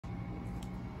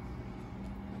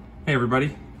Hey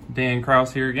everybody, Dan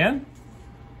Kraus here again.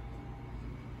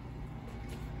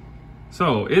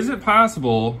 So, is it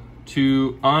possible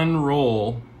to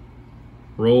unroll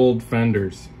rolled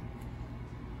fenders?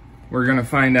 We're gonna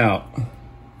find out.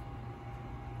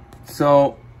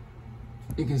 So,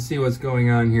 you can see what's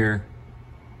going on here.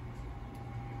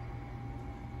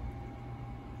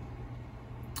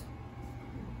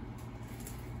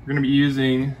 We're gonna be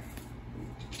using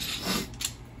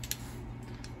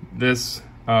this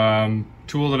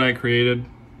tool that I created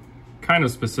kind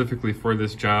of specifically for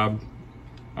this job,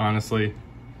 honestly. You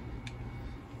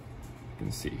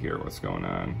can see here what's going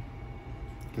on.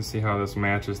 You can see how this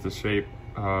matches the shape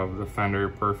of the fender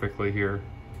perfectly here.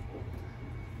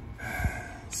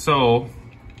 So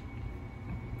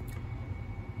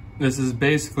this is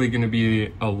basically going to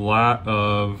be a lot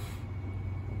of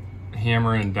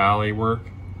hammer and dolly work.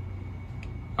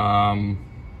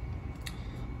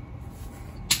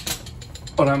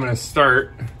 But I'm going to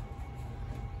start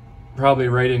probably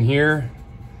right in here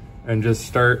and just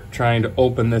start trying to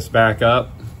open this back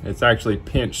up. It's actually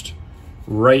pinched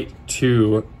right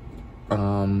to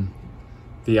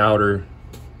the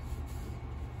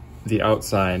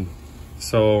outside.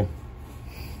 So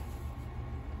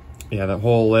yeah, the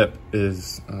whole lip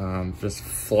is just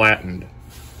flattened,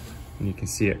 and you can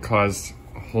see it caused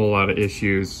a whole lot of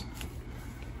issues.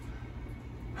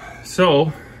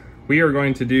 So we are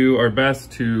going to do our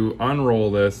best to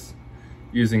unroll this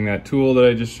using that tool that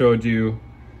I just showed you,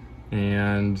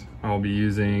 and I'll be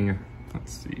using,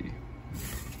 let's see,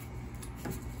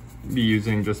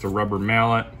 just a rubber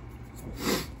mallet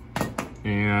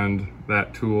and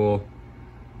that tool,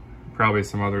 probably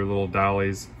some other little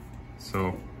dollies.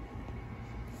 So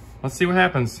let's see what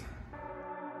happens.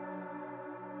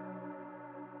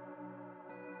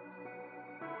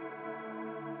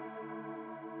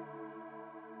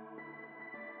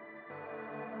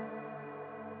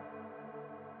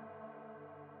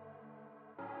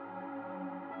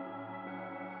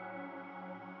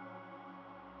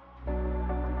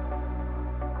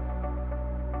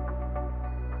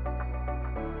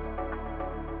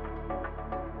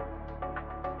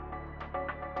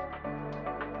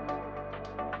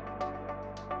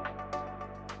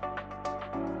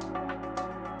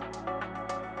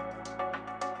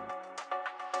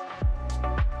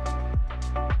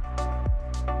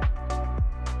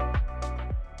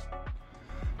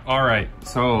 All right,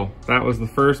 so that was the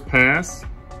first pass.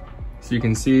 So you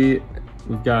can see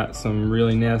we've got some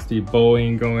really nasty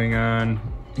bowing going on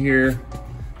here,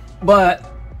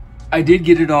 but I did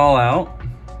get it all out.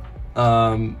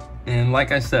 And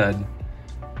like I said,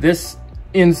 this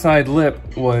inside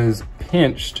lip was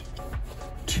pinched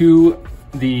to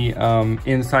the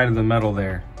inside of the metal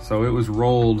there. So it was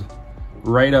rolled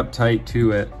right up tight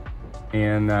to it.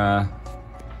 And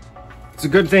it's a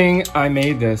good thing I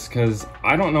made this, because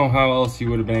I don't know how else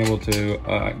you would have been able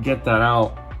to get that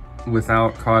out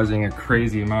without causing a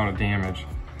crazy amount of damage.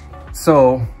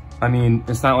 So, I mean,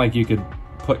 it's not like you could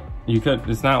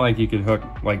it's not like you could hook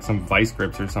like some vice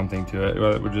grips or something to it.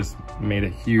 It would just made a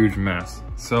huge mess.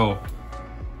 So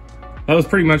that was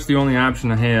pretty much the only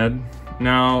option I had.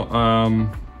 Now,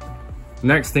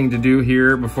 next thing to do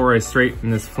here before I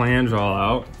straighten this flange all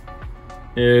out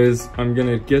is I'm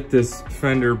gonna get this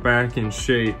fender back in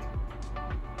shape.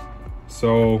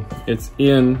 So it's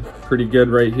in pretty good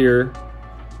right here.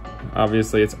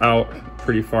 Obviously it's out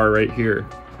pretty far right here.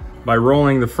 By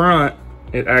rolling the front,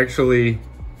 it actually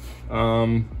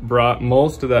brought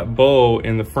most of that bow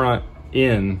in the front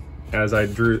in as I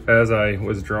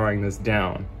was drawing this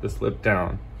down, this lip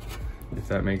down, if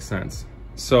that makes sense.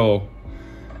 So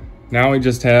now we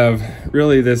just have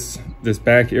really this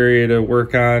back area to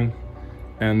work on.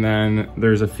 And then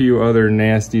there's a few other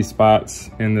nasty spots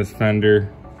in this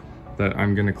fender that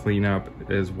I'm gonna clean up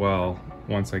as well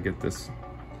once I get this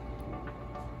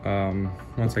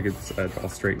edge all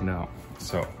straightened out.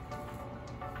 So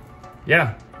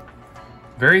yeah,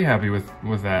 very happy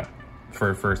with that for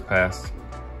a first pass.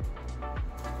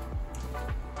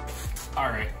 All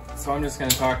right, so I'm just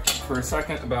gonna talk for a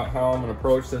second about how I'm gonna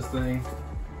approach this thing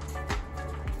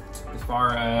as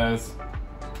far as,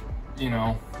 you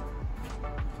know,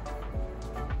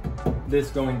 this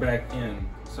going back in.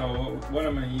 So what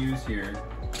I'm going to use here,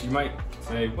 you might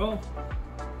say, well,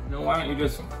 you know, why don't you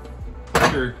just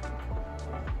put your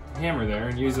hammer there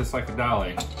and use this like a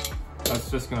dolly?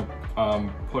 That's just going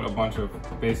to put a bunch of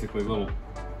basically little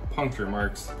puncture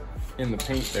marks in the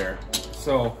paint there.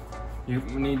 So you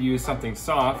need to use something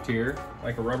soft here,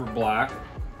 like a rubber block,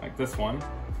 like this one.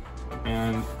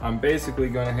 And I'm basically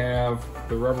going to have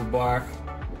the rubber block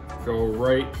go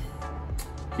right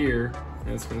here,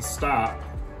 and it's going to stop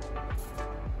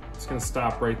It's gonna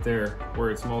stop right there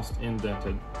where it's most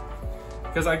indented.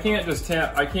 Because I can't just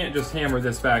hammer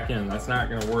this back in. That's not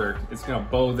gonna work. It's gonna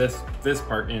bow this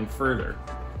part in further.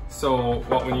 So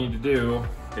what we need to do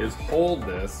is hold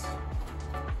this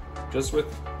I'm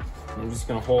just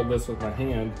gonna hold this with my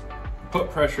hand,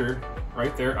 put pressure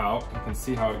right there out. You can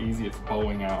see how easy it's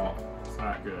bowing out. It's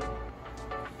not good.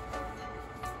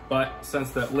 But since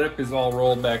that lip is all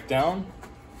rolled back down,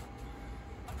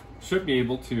 should be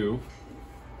able to,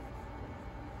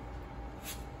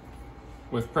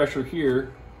 with pressure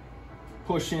here,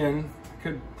 push in. I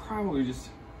could probably just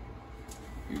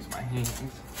use my hands.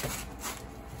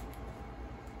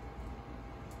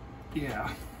 Yeah.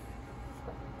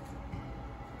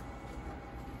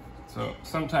 So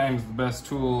sometimes the best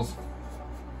tools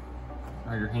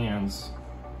are your hands,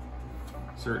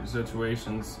 certain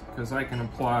situations, because I can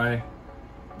apply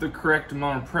the correct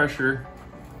amount of pressure.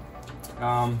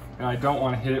 And I don't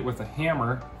want to hit it with a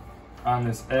hammer on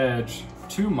this edge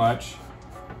too much,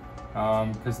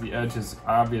 because the edge has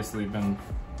obviously been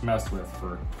messed with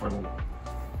for quite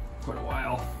a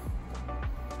while.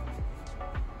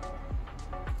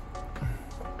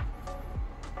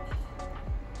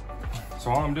 So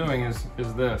all I'm doing is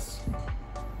this.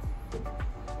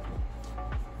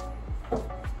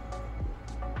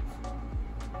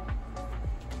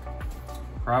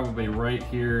 Probably right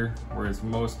here where it's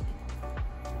most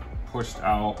pushed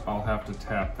out, I'll have to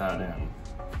tap that in.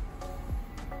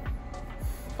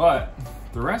 But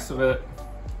the rest of it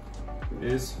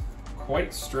is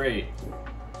quite straight.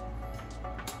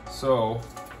 So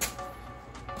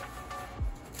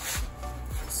let's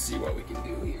see what we can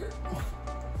do here.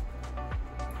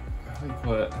 We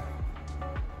put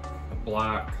a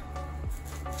block.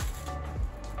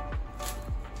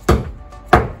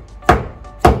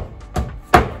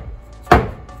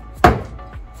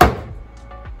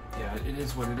 Yeah, it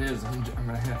is what it is. I'm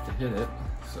gonna have to hit it,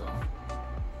 so.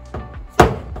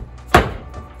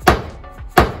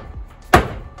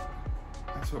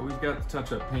 That's what we've got the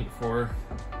touch-up paint for.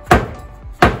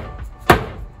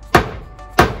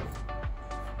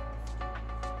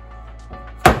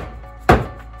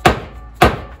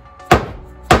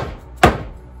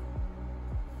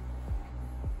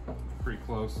 Pretty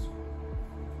close.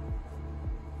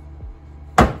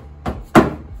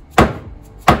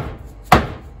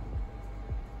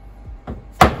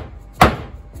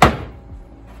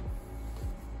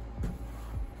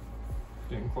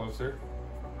 Getting closer.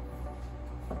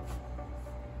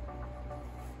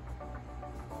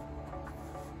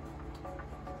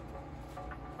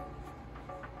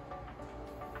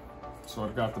 So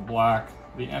I've got the black.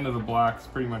 The end of the black is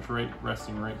pretty much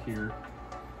resting right here.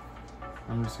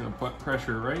 I'm just going to put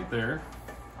pressure right there.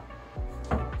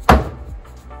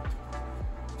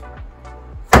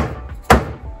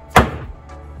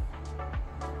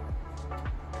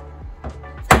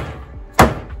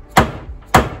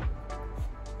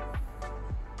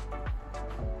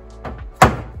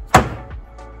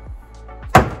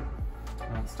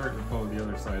 I'm starting to bow the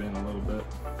other side in a little bit.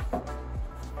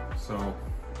 So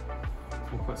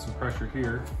we'll put some pressure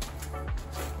here.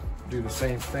 Do the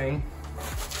same thing.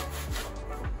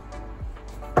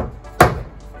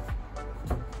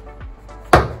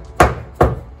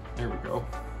 There we go.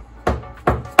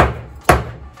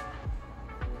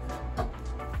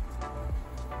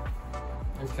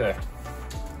 Okay.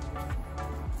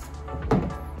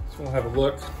 So we'll have a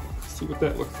look, see what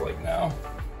that looks like now.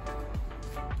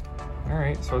 All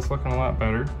right, so it's looking a lot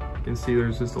better. You can see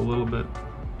there's just a little bit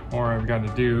more I've got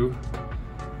to do.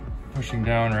 Pushing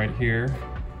down right here.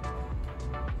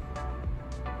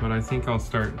 But I think I'll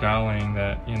start doweling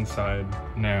that inside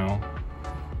now,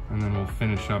 and then we'll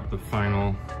finish up the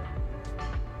final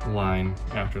line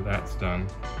after that's done.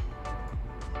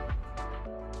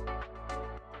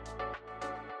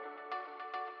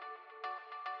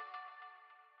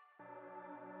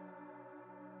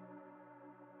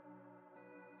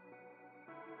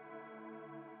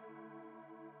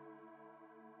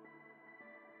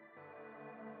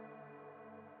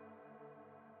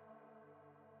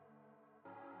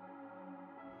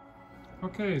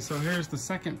 Okay, so here's the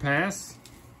second pass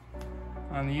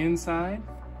on the inside.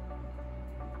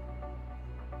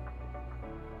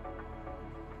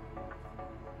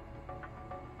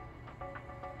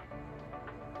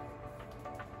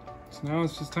 So now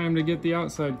it's just time to get the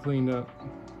outside cleaned up.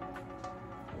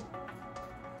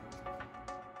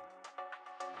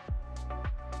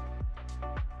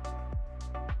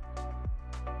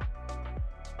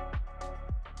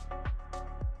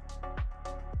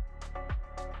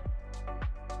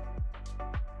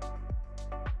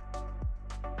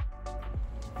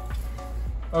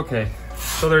 Okay,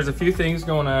 so there's a few things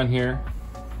going on here.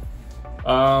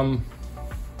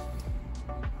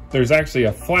 There's actually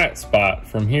a flat spot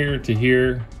from here to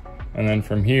here, and then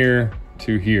from here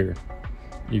to here.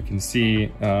 You can see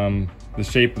the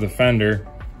shape of the fender.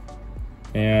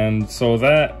 And so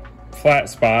that flat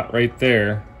spot right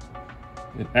there,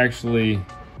 the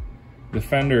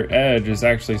fender edge is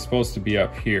actually supposed to be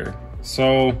up here.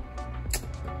 So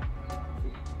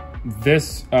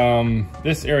this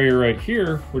area right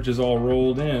here, which is all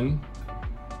rolled in,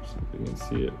 see if you can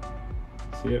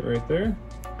see it right there.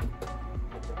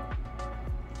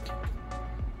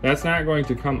 That's not going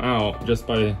to come out just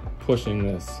by pushing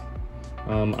this.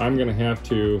 I'm gonna have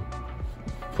to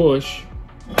push.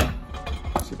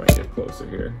 Let's see if I can get closer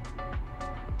here.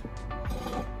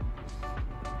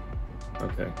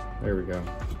 Okay, there we go.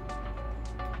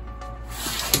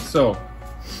 So,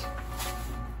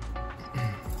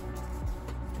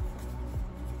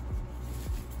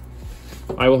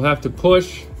 I will have to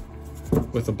push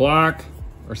with a block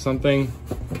or something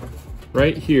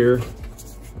right here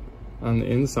on the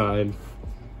inside,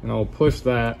 and I'll push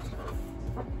that.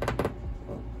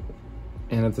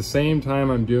 And at the same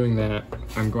time I'm doing that,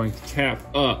 I'm going to tap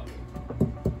up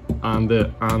on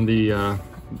the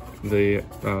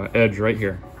edge right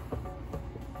here.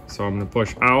 So I'm going to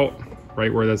push out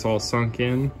right where that's all sunk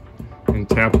in and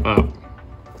tap up,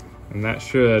 and that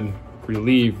should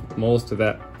relieve most of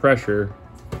that pressure.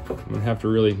 I'm going to have to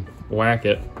really whack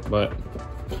it, but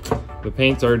the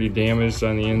paint's already damaged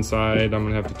on the inside. I'm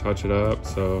gonna have to touch it up,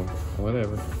 so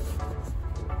whatever.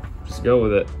 Just go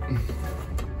with it.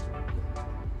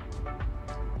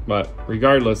 But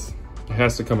regardless, it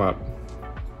has to come up.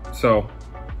 So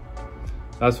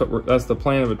that's the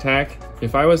plan of attack.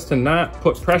 If I was to not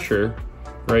put pressure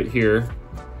right here,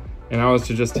 and I was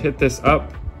to just hit this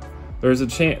up, there's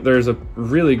a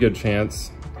really good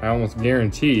chance, I almost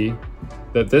guarantee,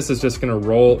 that this is just gonna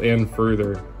roll in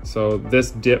further. So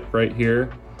this dip right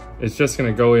here is just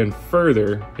gonna go in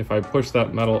further if I push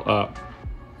that metal up.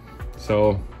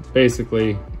 So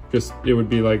basically, it would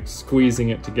be like squeezing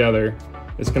it together.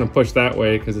 It's gonna push that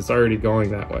way because it's already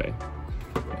going that way.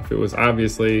 If it was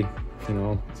obviously, you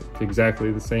know,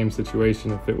 exactly the same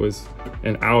situation, if it was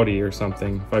an Audi or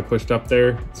something, if I pushed up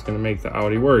there, it's gonna make the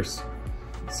Audi worse.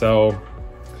 So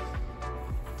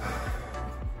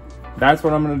that's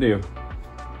what I'm gonna do.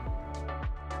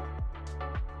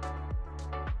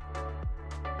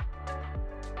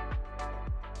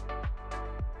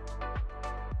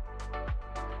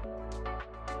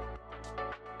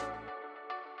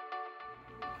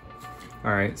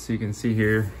 All right, so you can see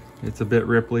here, it's a bit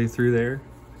ripply through there,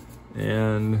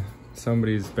 and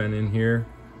somebody's been in here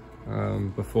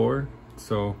before.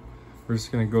 So we're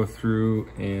just gonna go through,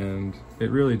 and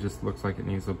it really just looks like it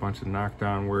needs a bunch of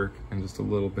knockdown work and just a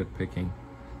little bit picking.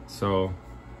 So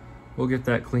we'll get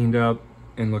that cleaned up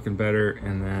and looking better,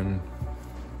 and then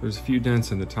there's a few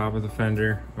dents in the top of the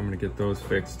fender. I'm gonna get those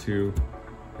fixed too,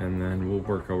 and then we'll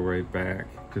work our way back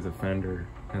to the fender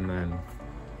and then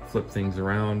flip things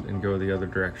around and go the other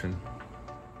direction.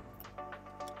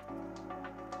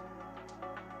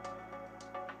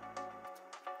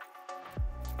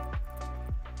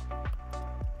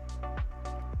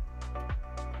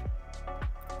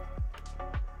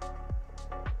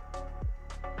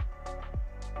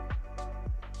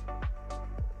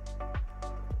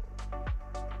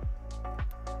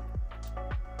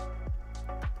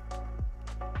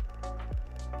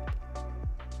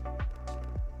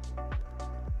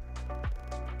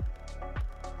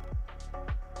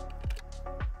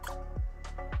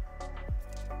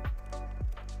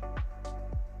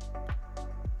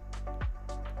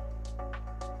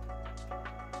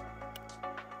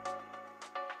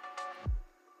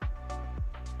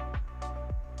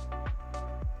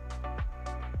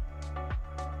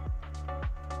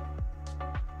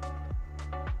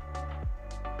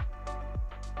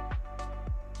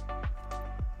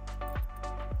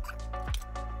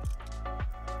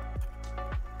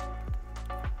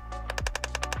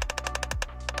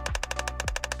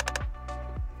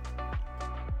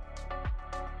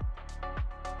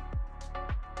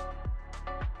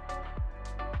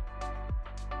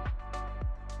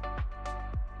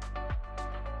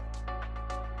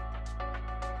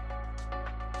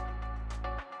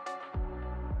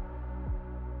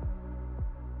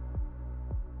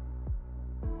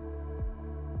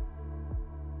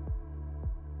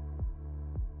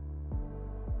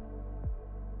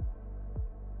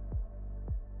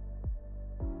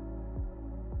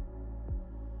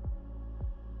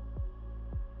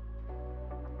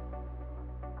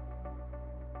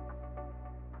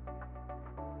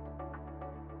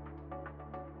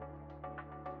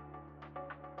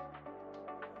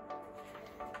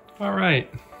 All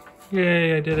right,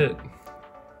 Yay, I did it.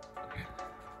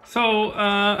 So,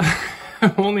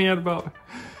 I only had about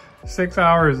 6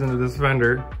 hours into this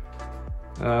fender.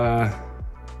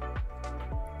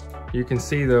 You can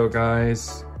see though,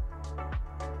 guys,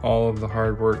 all of the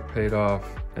hard work paid off.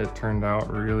 It turned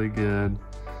out really good.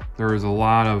 There was a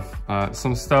lot of,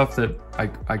 some stuff that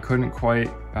I couldn't quite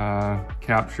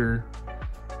capture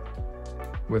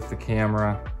with the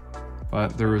camera,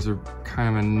 but there was a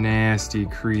kind of a nasty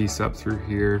crease up through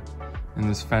here, and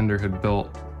this fender had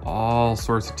built all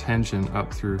sorts of tension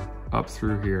up through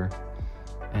here,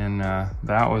 and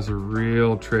that was a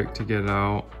real trick to get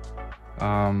out.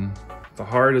 The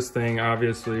hardest thing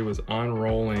obviously was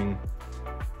unrolling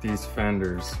these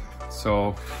fenders.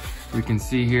 So we can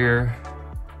see here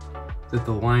that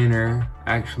the liner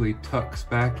actually tucks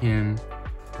back in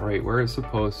right where it's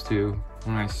supposed to.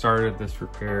 When I started this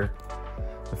repair,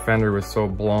 the fender was so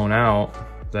blown out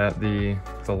that the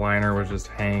liner was just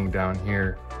hanging down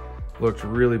here. Looked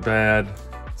really bad,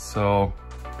 so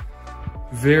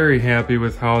very happy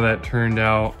with how that turned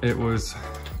out. It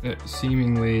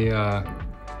seemingly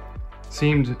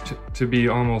seemed to be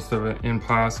almost of an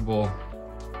impossible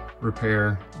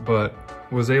repair, but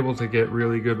was able to get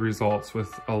really good results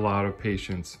with a lot of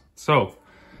patience. So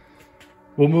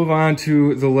we'll move on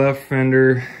to the left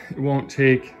fender. It won't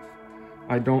take,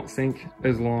 I don't think,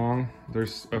 as long.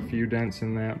 There's a few dents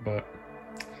in that, but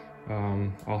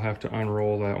I'll have to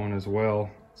unroll that one as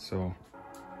well. So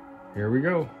here we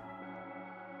go.